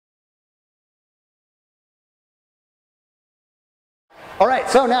All right,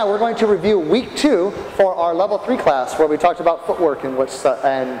 so now we're going to review week 2 for our level 3 class where we talked about footwork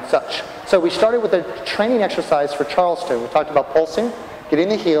and such. So we started with a training exercise for Charleston. We talked about pulsing, getting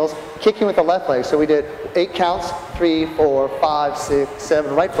the heels, kicking with the left leg. So we did 8 counts, 3, 4, 5, 6,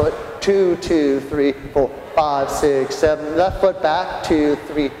 7, right foot, 2, 2, 3, 4, 5, 6, 7, left foot back, 2,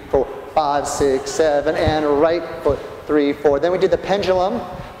 3, 4, 5, 6, 7, and right foot, 3, 4. Then we did the pendulum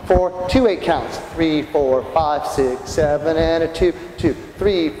for 2 8 counts, 3, 4, 5, 6, 7, and a 2, 2,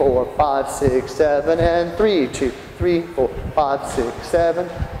 3, 4, 5, 6, 7, and 3, 2, 3, 4, 5, 6, 7,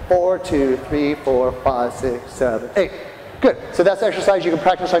 4, 2, 3, 4, 5, 6, 7, 8. Good. So that's an exercise you can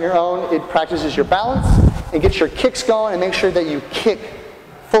practice on your own. It practices your balance and gets your kicks going, and make sure that you kick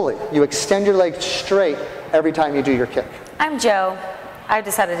fully. You extend your legs straight every time you do your kick. I'm Joe. I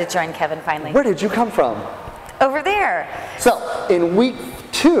decided to join Kevin finally. Where did you come from? Over there. So in week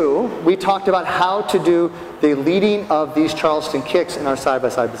 2, we talked about how to do the leading of these Charleston kicks in our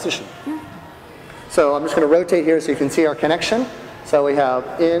side-by-side position. So I'm just going to rotate here so you can see our connection. So we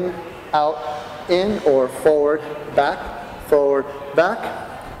have in, out, in, or forward, back, forward,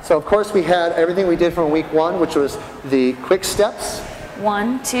 back. So of course we had everything we did from week 1, which was the quick steps.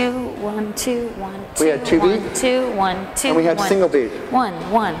 1, 2, 1, 2, 1, 2. We had 2 beat. 1, 2, 1, 2. And we had single beat.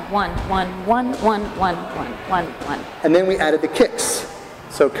 1, 1, 1, 1, 1, 1, 1, 1, 1. And then we added the kicks.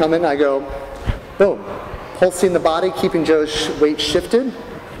 So come in, I go, boom. Pulsing the body, keeping Joe's weight shifted.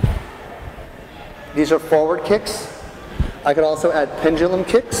 These are forward kicks. I could also add pendulum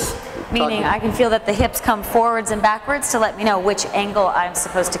kicks. Meaning I can feel that the hips come forwards and backwards to let me know which angle I'm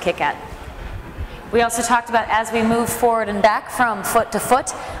supposed to kick at. We also talked about as we move forward and back from foot to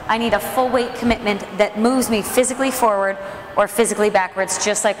foot, I need a full weight commitment that moves me physically forward or physically backwards,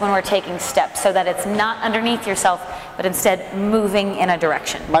 just like when we're taking steps, so that it's not underneath yourself, but instead moving in a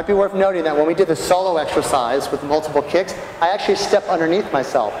direction. Might be worth noting that when we did the solo exercise with multiple kicks, I actually step underneath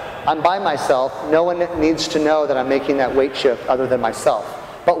myself. I'm by myself. No one needs to know that I'm making that weight shift other than myself.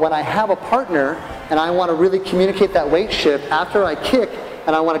 But when I have a partner and I want to really communicate that weight shift after I kick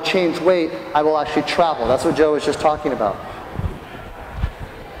and I want to change weight, I will actually travel. That's what Joe was just talking about.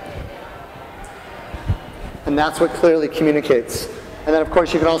 And that's what clearly communicates. And then of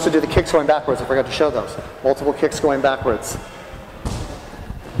course you can also do the kicks going backwards. I forgot to show those. Multiple kicks going backwards.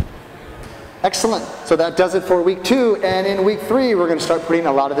 Excellent. So that does it for week 2. And in week 3, we're going to start putting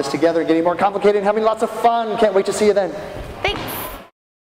a lot of this together and getting more complicated and having lots of fun. Can't wait to see you then.